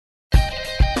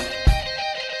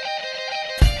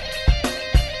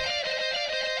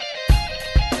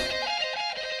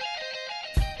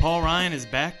Paul Ryan is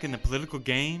back in the political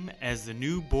game as the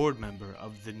new board member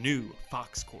of the new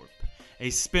Fox Corp, a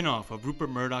spin-off of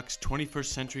Rupert Murdoch's 21st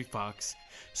Century Fox.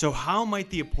 So how might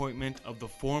the appointment of the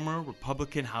former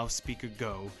Republican House Speaker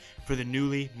go for the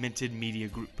newly minted media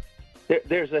group?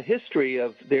 There's a history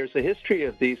of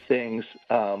these things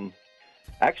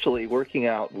actually working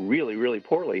out really, really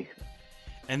poorly.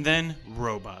 And then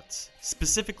robots,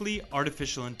 specifically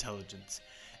artificial intelligence,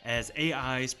 as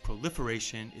AI's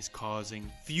proliferation is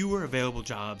causing fewer available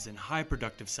jobs in high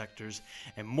productive sectors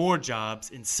and more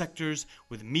jobs in sectors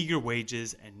with meager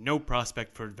wages and no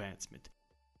prospect for advancement.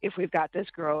 If we've got this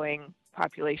growing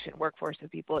population workforce of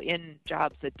people in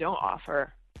jobs that don't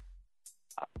offer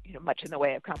much in the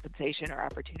way of compensation or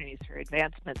opportunities for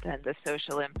advancement, then the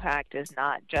social impact is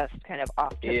not just kind of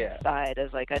off to the side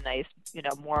as like a nice,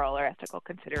 moral or ethical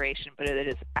consideration, but it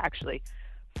is actually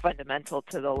fundamental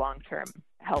to the long-term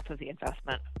health of the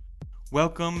investment.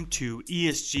 Welcome to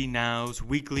ESG Now's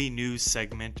weekly news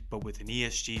segment, but with an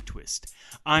ESG twist.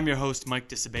 I'm your host, Mike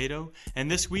DiSabato,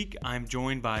 and this week I'm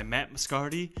joined by Matt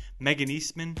Moscardi, Megan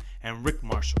Eastman, and Rick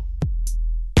Marshall.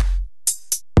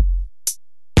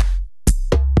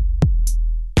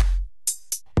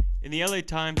 In the LA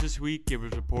Times this week, it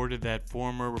was reported that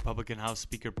former Republican House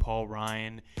Speaker Paul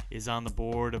Ryan is on the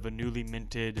board of a newly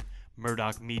minted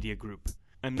Murdoch Media Group.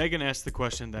 And Megan asked the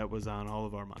question that was on all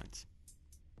of our minds.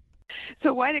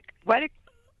 So why do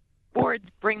boards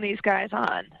bring these guys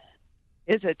on?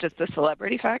 Is it just the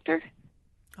celebrity factor?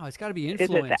 Oh, it's got to be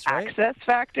influence, right? Is it the access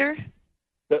factor?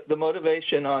 The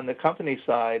motivation on the company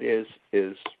side is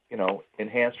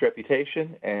enhanced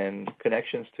reputation and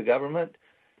connections to government,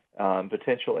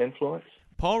 potential influence.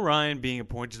 Paul Ryan being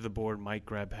appointed to the board might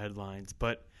grab headlines,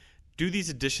 but do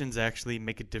these additions actually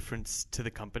make a difference to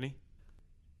the company?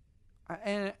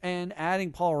 And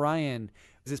adding Paul Ryan,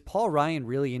 is Paul Ryan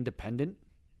really independent?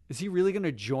 Is he really going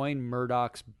to join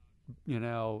Murdoch's,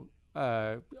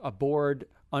 a board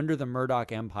under the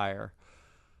Murdoch empire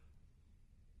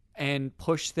and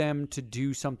push them to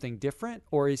do something different?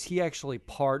 Or is he actually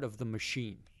part of the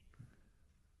machine?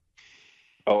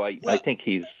 Oh, I think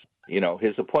he's,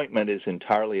 his appointment is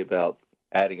entirely about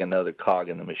adding another cog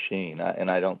in the machine.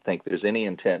 And I don't think there's any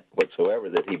intent whatsoever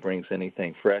that he brings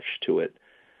anything fresh to it.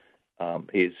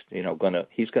 He's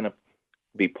gonna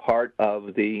be part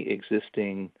of the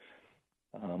existing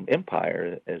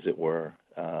empire, as it were.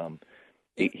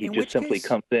 He just simply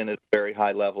comes in at a very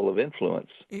high level of influence.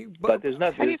 But there's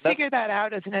nothing. How do you figure that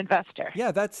out as an investor?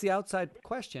 Yeah, that's the outside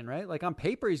question, right? Like on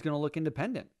paper, he's going to look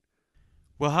independent.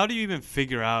 Well, how do you even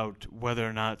figure out whether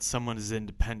or not someone is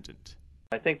independent?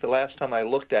 I think the last time I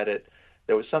looked at it,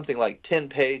 there was something like 10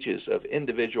 pages of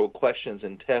individual questions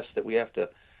and tests that we have to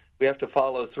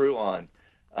follow through on.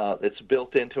 That's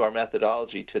built into our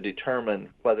methodology to determine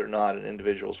whether or not an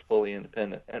individual is fully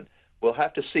independent. And we'll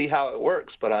have to see how it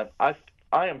works, but I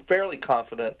am fairly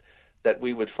confident that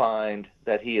we would find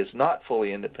that he is not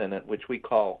fully independent, which we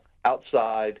call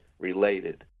outside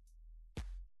related.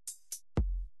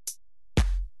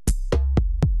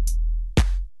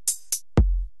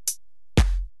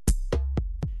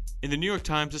 In the New York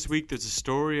Times this week, there's a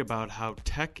story about how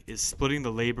tech is splitting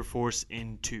the labor force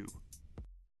in two.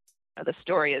 The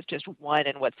story is just one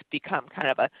in what's become kind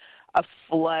of a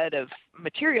flood of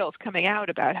materials coming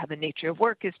out about how the nature of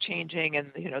work is changing,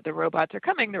 and the robots are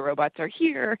coming, the robots are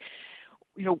here.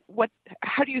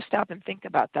 How do you stop and think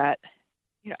about that?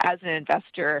 As an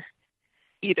investor,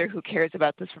 either who cares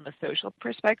about this from a social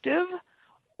perspective,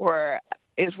 or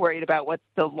is worried about what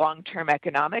the long-term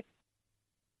economic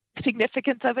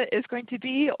significance of it is going to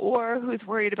be, or who's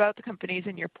worried about the companies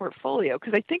in your portfolio?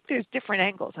 Because I think there's different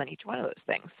angles on each one of those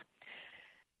things.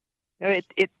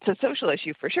 It's a social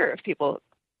issue for sure. If people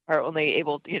are only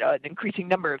able, an increasing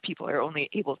number of people are only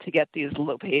able to get these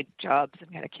low-paid jobs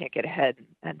and kind of can't get ahead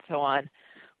and so on.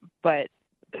 But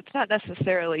it's not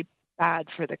necessarily bad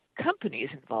for the companies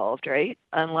involved, right?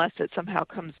 Unless it somehow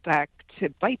comes back to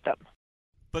bite them.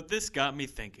 But this got me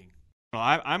thinking.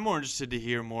 I'm more interested to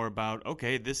hear more about,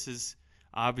 okay, this is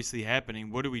obviously happening.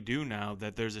 What do we do now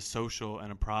that there's a social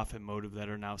and a profit motive that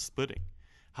are now splitting?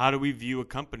 How do we view a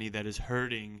company that is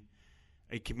hurting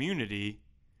a community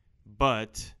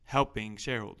but helping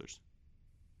shareholders?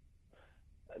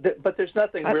 But there's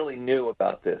nothing really new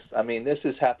about this. I mean, this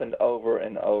has happened over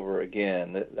and over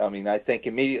again. I mean, I think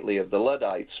immediately of the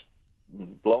Luddites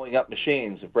blowing up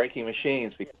machines, breaking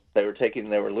machines because they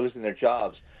were losing their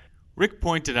jobs. Rick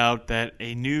pointed out that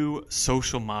a new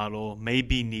social model may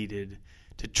be needed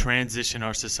to transition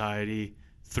our society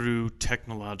through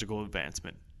technological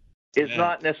advancement. It's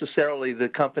not necessarily the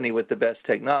company with the best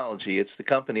technology. It's the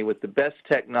company with the best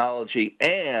technology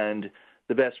and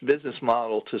business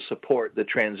model to support the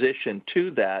transition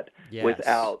to that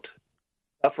without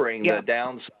suffering the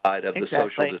downside of the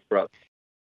social disruption.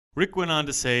 Rick went on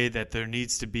to say that there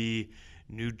needs to be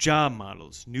new job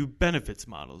models, new benefits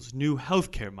models, new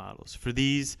healthcare models for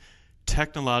these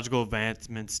technological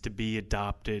advancements to be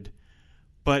adopted.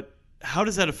 But how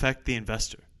does that affect the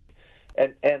investor?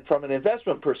 And from an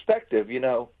investment perspective,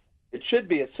 it should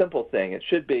be a simple thing. It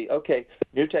should be, okay,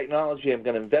 new technology, I'm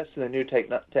going to invest in the new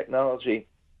technology.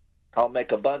 I'll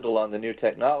make a bundle on the new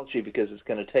technology because it's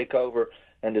going to take over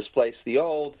and displace the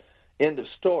old. End of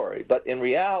story. But in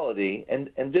reality, and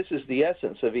this is the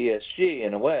essence of ESG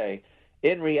in a way,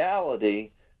 in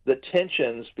reality, the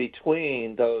tensions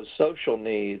between those social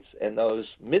needs and those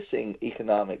missing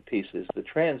economic pieces, the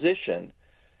transition,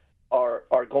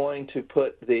 are going to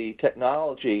put the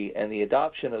technology and the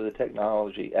adoption of the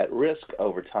technology at risk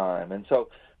over time. And so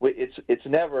it's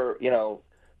never,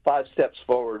 5 steps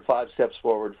forward, 5 steps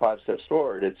forward, 5 steps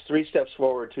forward. It's 3 steps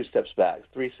forward, 2 steps back,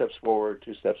 3 steps forward,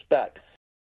 2 steps back.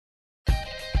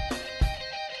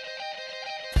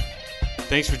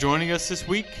 Thanks for joining us this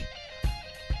week.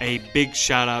 A big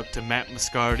shout out to Matt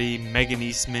Moscardi, Megan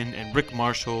Eastman, and Rick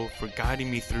Marshall for guiding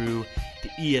me through the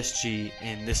ESG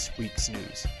in this week's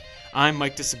news. I'm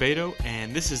Mike DiSabato,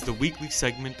 and this is the weekly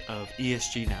segment of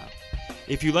ESG Now.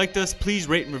 If you liked us, please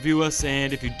rate and review us,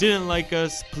 and if you didn't like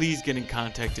us, please get in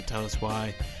contact to tell us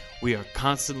why. We are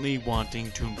constantly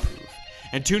wanting to improve.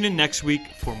 And tune in next week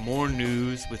for more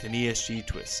news with an ESG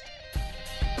twist.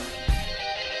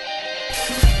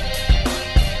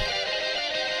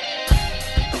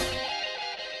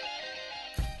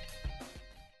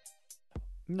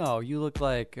 No, you look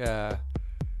like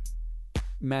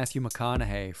Matthew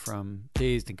McConaughey from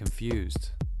Dazed and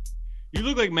Confused. You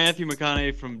look like Matthew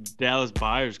McConaughey from Dallas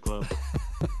Buyers Club.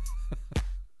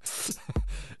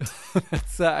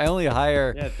 I only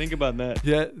hire. Yeah, think about that.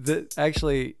 Yeah,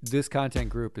 actually, this content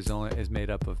group is made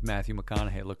up of Matthew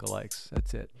McConaughey lookalikes.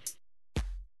 That's it.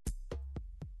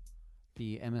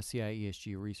 The MSCI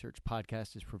ESG Research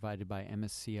podcast is provided by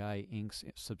MSCI Inc.'s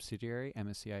subsidiary,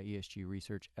 MSCI ESG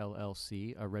Research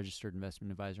LLC, a registered investment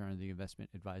advisor under the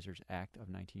Investment Advisors Act of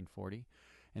 1940.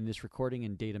 And this recording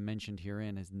and data mentioned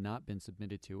herein has not been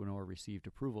submitted to nor received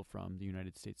approval from the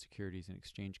United States Securities and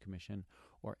Exchange Commission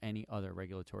or any other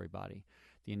regulatory body.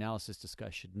 The analysis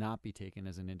discussed should not be taken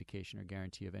as an indication or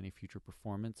guarantee of any future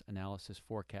performance, analysis,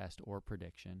 forecast, or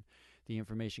prediction. The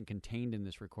information contained in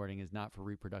this recording is not for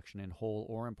reproduction in whole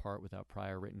or in part without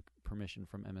prior written permission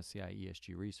from MSCI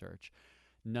ESG Research.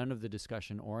 None of the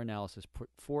discussion or analysis put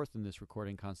forth in this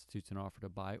recording constitutes an offer to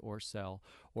buy or sell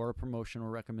or a promotion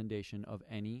or recommendation of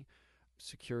any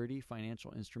security,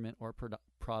 financial instrument, or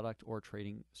product or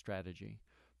trading strategy.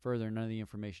 Further, none of the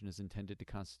information is intended to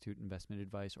constitute investment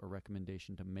advice or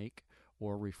recommendation to make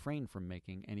or refrain from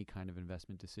making any kind of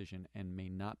investment decision and may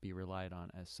not be relied on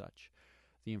as such.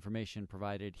 The information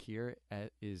provided here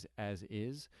is as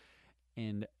is,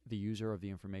 and the user of the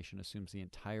information assumes the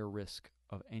entire risk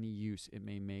of any use it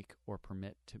may make or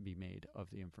permit to be made of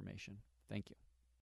the information. Thank you.